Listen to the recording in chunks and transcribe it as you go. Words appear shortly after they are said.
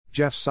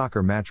Jeff's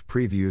Soccer Match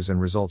Previews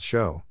and Results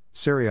Show,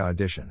 Serie A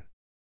Edition.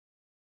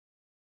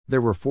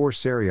 There were 4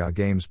 Serie A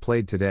games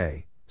played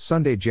today,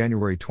 Sunday,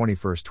 January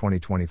 21,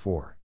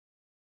 2024.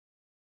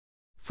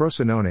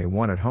 Frosinone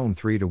won at home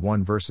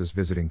 3-1 versus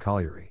visiting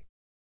Cagliari.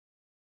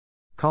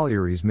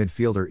 Cagliari's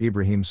midfielder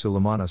Ibrahim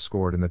Sulemana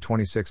scored in the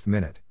 26th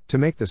minute, to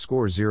make the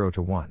score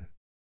 0-1.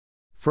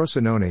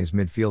 Frosinone's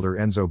midfielder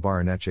Enzo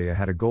Barrenechea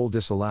had a goal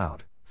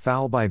disallowed,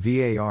 foul by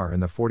VAR in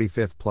the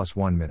 45th plus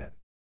 1 minute.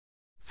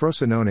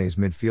 Frosinone's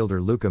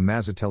midfielder Luca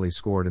Mazzatelli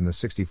scored in the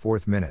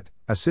 64th minute,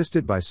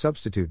 assisted by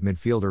substitute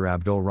midfielder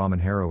Abdul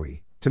Rahman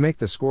Haroui, to make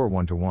the score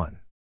 1-1.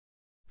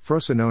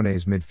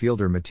 Frosinone's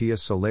midfielder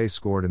Matthias Solé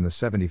scored in the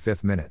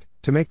 75th minute,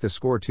 to make the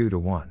score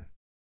 2-1.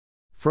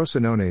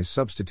 Frosinone's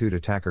substitute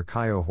attacker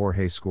Caio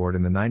Jorge scored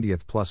in the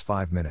 90th plus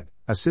 5 minute,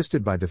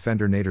 assisted by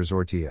defender Nader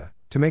Zortia,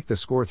 to make the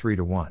score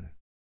 3-1.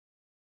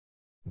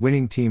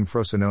 Winning team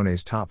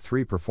Frosinone's top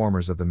 3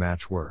 performers of the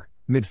match were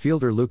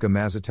midfielder Luca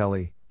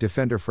Mazzatelli,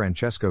 defender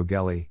Francesco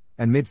Gelli,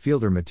 and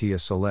midfielder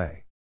Matthias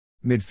Solé.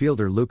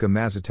 Midfielder Luca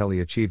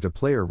Mazzatelli achieved a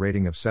player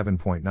rating of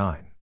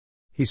 7.9.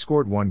 He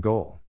scored 1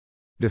 goal.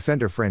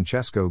 Defender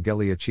Francesco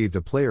Gelli achieved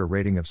a player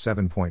rating of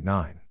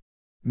 7.9.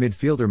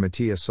 Midfielder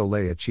Matthias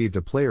Solé achieved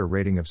a player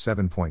rating of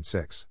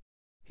 7.6.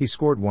 He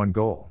scored 1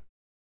 goal.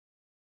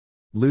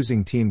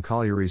 Losing team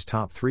Cagliari's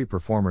top 3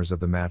 performers of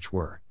the match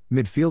were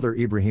midfielder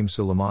Ibrahim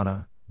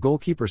Sulemana,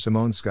 goalkeeper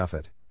Simone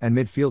Scuffet, and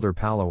midfielder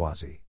Paolo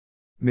Ozzi.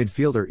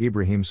 Midfielder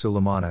Ibrahim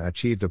Sulemana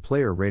achieved a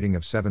player rating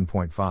of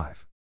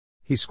 7.5.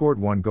 He scored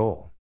 1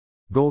 goal.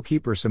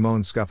 Goalkeeper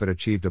Simone Scuffet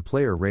achieved a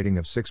player rating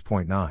of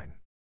 6.9.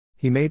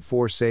 He made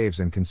 4 saves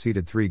and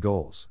conceded 3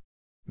 goals.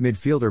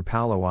 Midfielder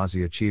Paolo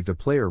Ozzi achieved a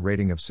player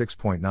rating of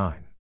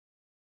 6.9.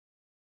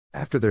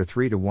 After their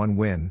 3-1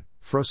 win,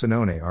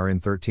 Frosinone are in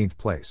 13th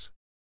place.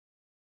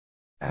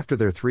 After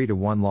their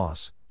 3-1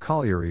 loss,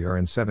 Cagliari are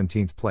in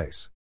 17th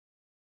place.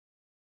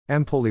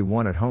 Empoli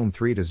won at home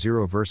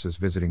 3-0 versus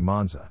visiting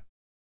Monza.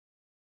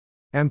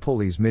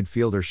 Empoli's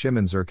midfielder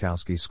Szymon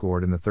Zurkowski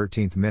scored in the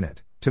 13th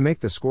minute, to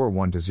make the score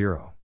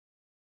 1-0.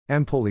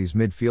 Empoli's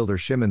midfielder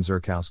Szymon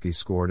Zurkowski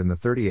scored in the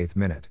 38th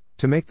minute,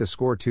 to make the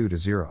score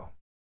 2-0.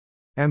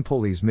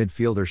 Empoli's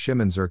midfielder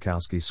Szymon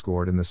Zurkowski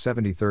scored in the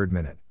 73rd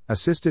minute,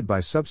 assisted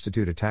by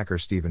substitute attacker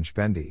Steven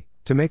Spendi,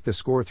 to make the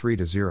score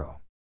 3-0.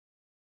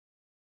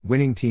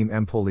 Winning team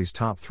Empoli's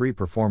top 3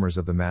 performers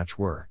of the match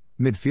were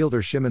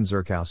midfielder Szymon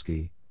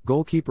Zurkowski,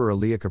 goalkeeper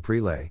Elia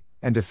Caprile,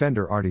 and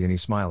defender Ardian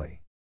Ismaili.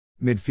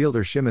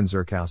 Midfielder Szymon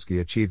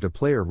Zurkowski achieved a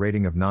player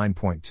rating of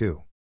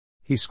 9.2.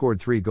 He scored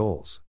 3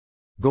 goals.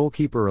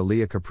 Goalkeeper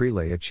Elia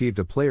Caprile achieved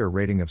a player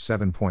rating of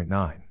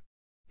 7.9.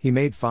 He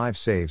made 5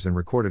 saves and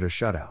recorded a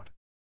shutout.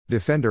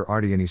 Defender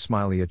Ardian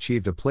Ismaili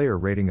achieved a player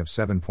rating of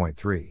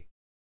 7.3.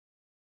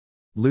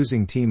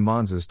 Losing team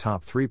Monza's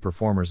top 3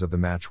 performers of the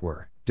match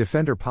were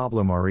defender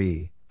Pablo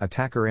Mari,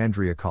 attacker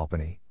Andrea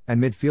Calpani,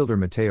 and midfielder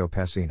Matteo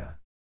Pessina.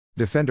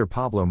 Defender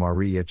Pablo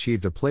Mari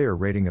achieved a player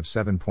rating of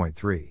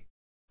 7.3.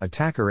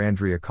 Attacker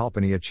Andrea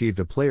Calpani achieved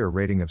a player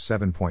rating of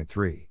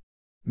 7.3.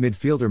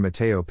 Midfielder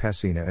Matteo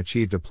Pessina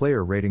achieved a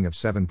player rating of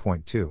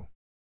 7.2.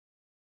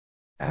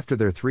 After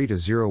their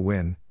 3-0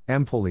 win,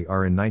 Empoli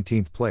are in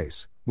 19th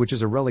place, which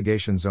is a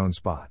relegation zone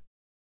spot.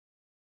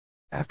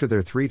 After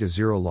their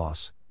 3-0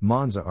 loss,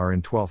 Monza are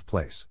in 12th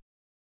place.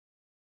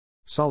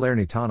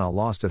 Salernitana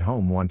lost at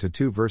home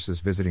 1-2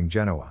 versus visiting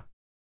Genoa.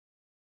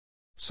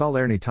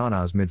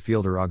 Salernitana's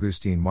midfielder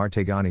Augustin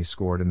Martegani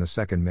scored in the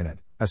 2nd minute,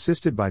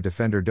 assisted by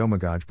defender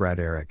Domagoj Brad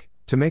Eric,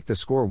 to make the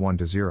score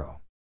 1-0.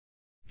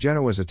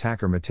 Genoa's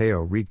attacker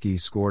Matteo Ritgi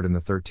scored in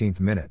the 13th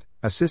minute,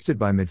 assisted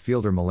by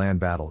midfielder Milan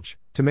Badalj,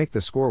 to make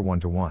the score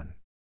 1-1.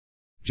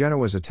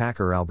 Genoa's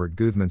attacker Albert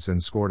Gudmundsson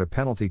scored a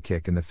penalty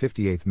kick in the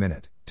 58th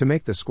minute, to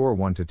make the score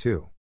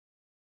 1-2.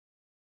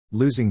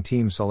 Losing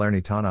team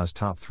Salernitana's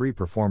top 3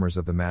 performers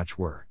of the match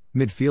were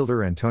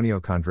midfielder Antonio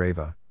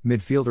Candreva,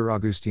 midfielder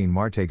Augustin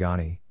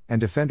Martegani,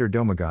 and defender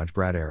Domagoj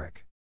Brad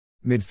Eric.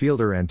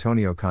 Midfielder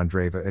Antonio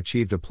Candreva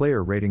achieved a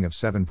player rating of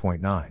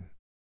 7.9.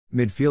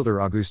 Midfielder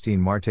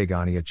Augustin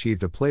Martegani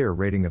achieved a player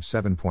rating of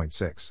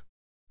 7.6.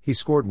 He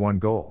scored 1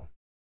 goal.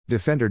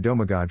 Defender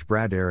Domagoj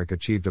Brad Eric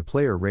achieved a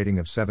player rating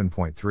of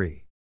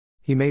 7.3.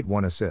 He made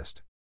 1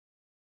 assist.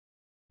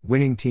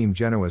 Winning team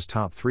Genoa's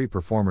top 3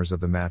 performers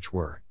of the match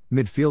were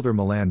midfielder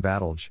Milan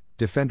Badalj,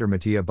 defender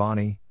Mattia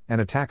Boni, and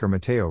attacker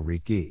Matteo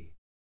Ritgi.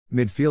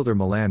 Midfielder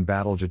Milan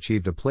Badalj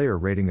achieved a player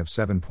rating of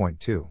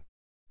 7.2.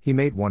 He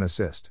made 1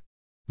 assist.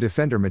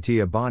 Defender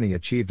Mattia Boni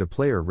achieved a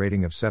player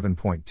rating of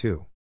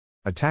 7.2.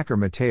 Attacker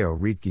Matteo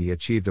Ritgi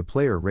achieved a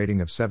player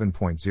rating of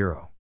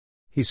 7.0.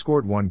 He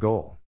scored 1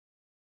 goal.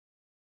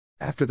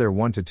 After their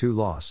 1-2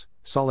 loss,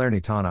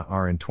 Salernitana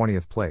are in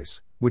 20th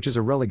place, which is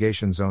a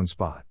relegation zone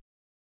spot.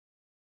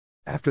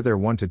 After their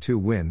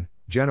 1-2 win,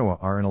 Genoa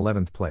are in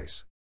 11th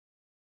place.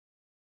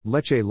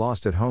 Lecce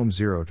lost at home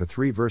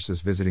 0-3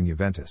 versus visiting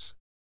Juventus.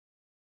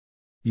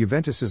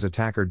 Juventus's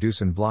attacker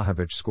Dusan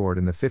Vlahovic scored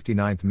in the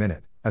 59th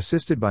minute,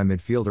 assisted by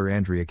midfielder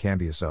Andrea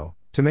Cambiaso,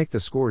 to make the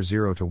score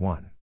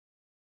 0-1.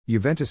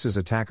 Juventus's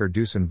attacker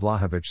Dusan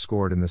Vlahovic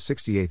scored in the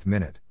 68th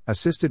minute,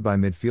 assisted by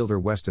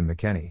midfielder Weston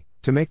McKennie,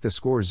 to make the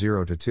score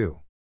 0-2.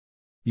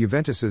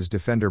 Juventus's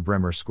defender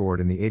Bremer scored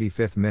in the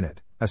 85th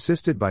minute,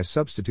 assisted by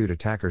substitute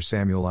attacker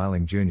Samuel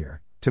Eiling Jr.,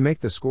 to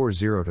make the score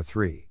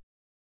 0-3.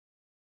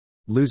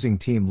 Losing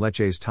team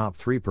Lecce's top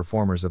three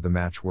performers of the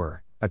match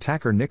were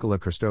attacker Nikola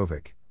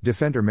Kristovic,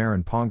 defender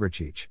Marin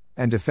Pongracic,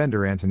 and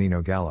defender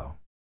Antonino Gallo.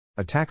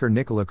 Attacker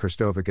Nikola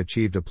Kristovic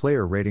achieved a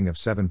player rating of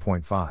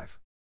 7.5.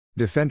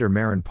 Defender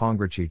Marin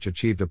Pongracic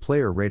achieved a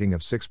player rating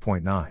of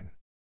 6.9.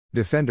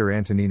 Defender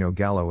Antonino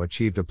Gallo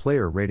achieved a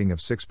player rating of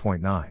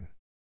 6.9.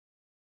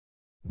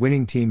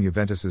 Winning team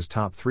Juventus's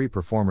top three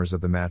performers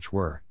of the match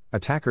were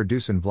attacker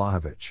Dusan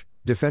Vlahovic,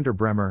 defender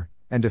Bremer,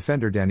 and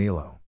defender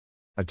Danilo.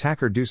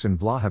 Attacker Dusan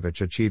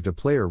Vlahovic achieved a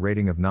player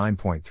rating of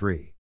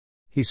 9.3.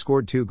 He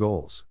scored 2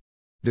 goals.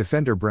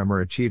 Defender Bremer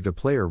achieved a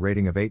player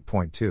rating of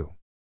 8.2.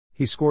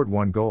 He scored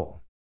 1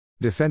 goal.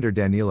 Defender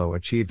Danilo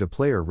achieved a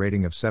player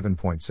rating of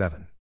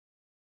 7.7.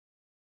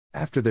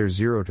 After their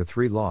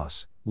 0-3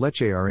 loss,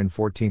 Lecce are in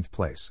 14th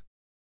place.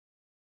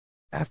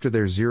 After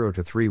their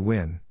 0-3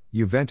 win,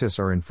 Juventus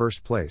are in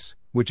first place,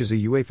 which is a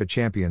UEFA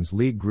Champions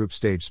League group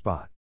stage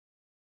spot.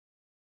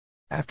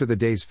 After the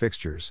day's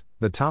fixtures,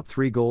 the top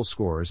 3 goal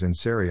scorers in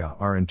Serie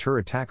are Inter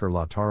attacker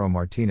Lautaro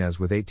Martinez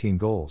with 18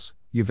 goals,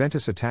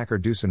 Juventus attacker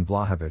Dusan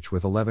Vlahovic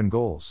with 11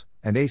 goals,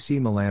 and AC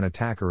Milan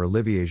attacker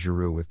Olivier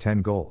Giroud with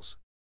 10 goals.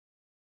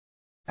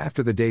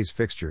 After the day's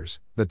fixtures,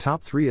 the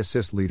top 3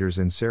 assist leaders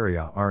in Serie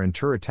are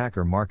Inter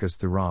attacker Marcus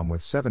Thuram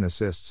with 7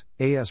 assists,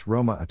 AS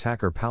Roma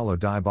attacker Paulo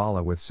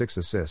Dybala with 6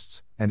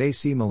 assists, and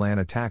AC Milan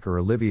attacker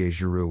Olivier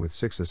Giroud with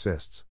 6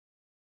 assists.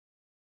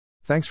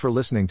 Thanks for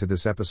listening to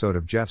this episode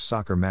of Jeff's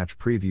Soccer Match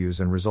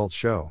Previews and Results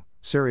Show,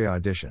 Serie A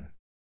Edition.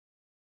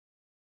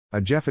 A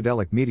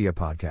Jeffadelic Media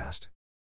Podcast.